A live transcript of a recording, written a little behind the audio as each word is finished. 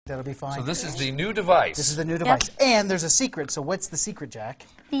that'll be fine. So this is the new device. This is the new device. Yep. And there's a secret. So what's the secret, Jack?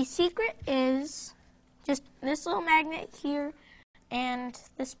 The secret is just this little magnet here and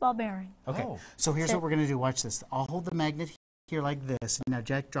this ball bearing. Okay. Oh. So here's what we're going to do. Watch this. I'll hold the magnet here like this. Now,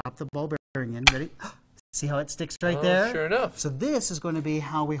 Jack, drop the ball bearing in. Ready? See how it sticks right there? Sure enough. So this is going to be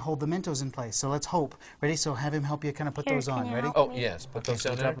how we hold the Mentos in place. So let's hope. Ready? So have him help you kind of put Here, those on. can you Ready? help Oh, me? yes. Put Okay, those so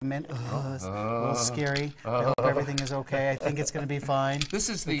down drop there. them in. It's a little scary. I hope everything is okay. I think it's going to be fine. This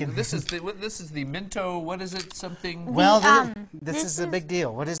is the Minto. What is it? Something. Well, this this is a big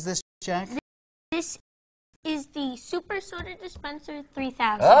deal. What is this, Jack? This is the Super Soda Dispenser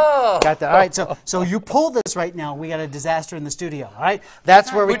 3000. Oh. Got that. All right. So you pull this right now. We got a disaster in the studio. All right.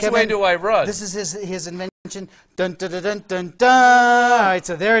 That's where we Which come way in. do I run? This is his invention. Dun dun dun dun dun dun. All right.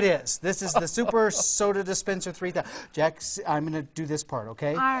 So there it is. This is the Super Soda Dispenser 3000. Jack, I'm going to do this part.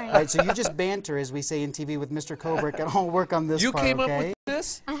 Okay. All right. All right. So you just banter, as we say in TV, with Mr. Kubrick, and I'll work on this You part. came Okay. up with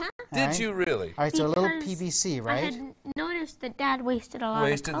this? Uh-huh. Did right. you really? All right. So a little Because PVC, I right? had noticed that Dad wasted a lot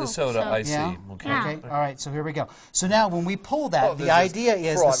Wasted of the Coke, soda. so- I see. Yeah. Okay. Yeah. Okay. All right. So here we go. So now when we pull that, Oh, the this is idea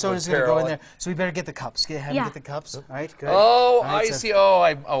is the fraught soda's with going to go in peril. there. So we better get the cups. Have him Yeah. get the cups. All right. Good. Oh, All right, I so- see. Oh,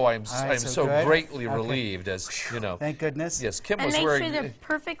 I'm right, so so good. greatly Okay. relieved, as you know. Thank goodness. Yes, Kim And was make wearing. sure they're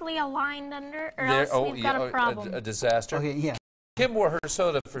perfectly aligned under, or there- else we've got a problem. a disaster. Okay. Yeah. Kim wore her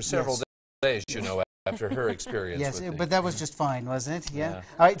soda for several Yes. days, you know, after her experience Yes, with but that was just fine, wasn't it? Yeah. Yeah.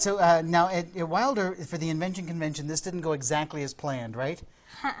 All right. So now at Wilder, for the invention convention, this didn't go exactly as planned, right?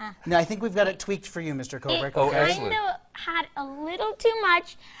 Uh-uh. No, I think we've got it tweaked for you, Mr. Kubrick. It Oh, okay? excellent. kind of had a little too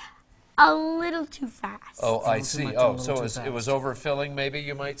much, a little too fast. Oh, I little too see. much, a Oh, little so too it was overfilling, maybe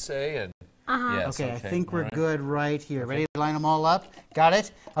you might say, and Uh-huh. yes. Okay, I think all we're right. good right here. Ready to line them all up? Got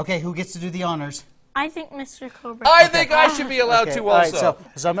it? Okay, who gets to do the honors? I think Mr. Cobra. I think I should be allowed Okay, to all right, also.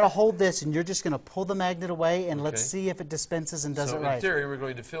 so I'm going to hold this, and you're just going to pull the magnet away, and let's Okay. see if it dispenses and does So it in right. theory, we're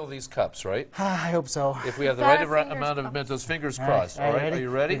going to fill these cups, right? I hope so. If we have the Got right our fingers amount of crossed. Mentos, fingers All crossed. All right, are you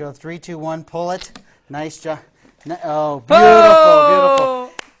ready? We go 3, 2, 1, pull it. Nice job. Oh,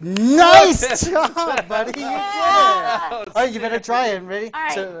 beautiful, beautiful. Nice job, buddy. You did it. All right, you better try it. Ready? All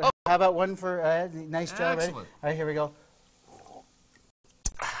right. So, how about one for nice job? Ready? Excellent. All right, here we go.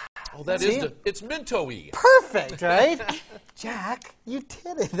 Oh, that See? is it's Minto-y. Perfect, right? Jack, you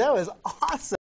did it. That was awesome.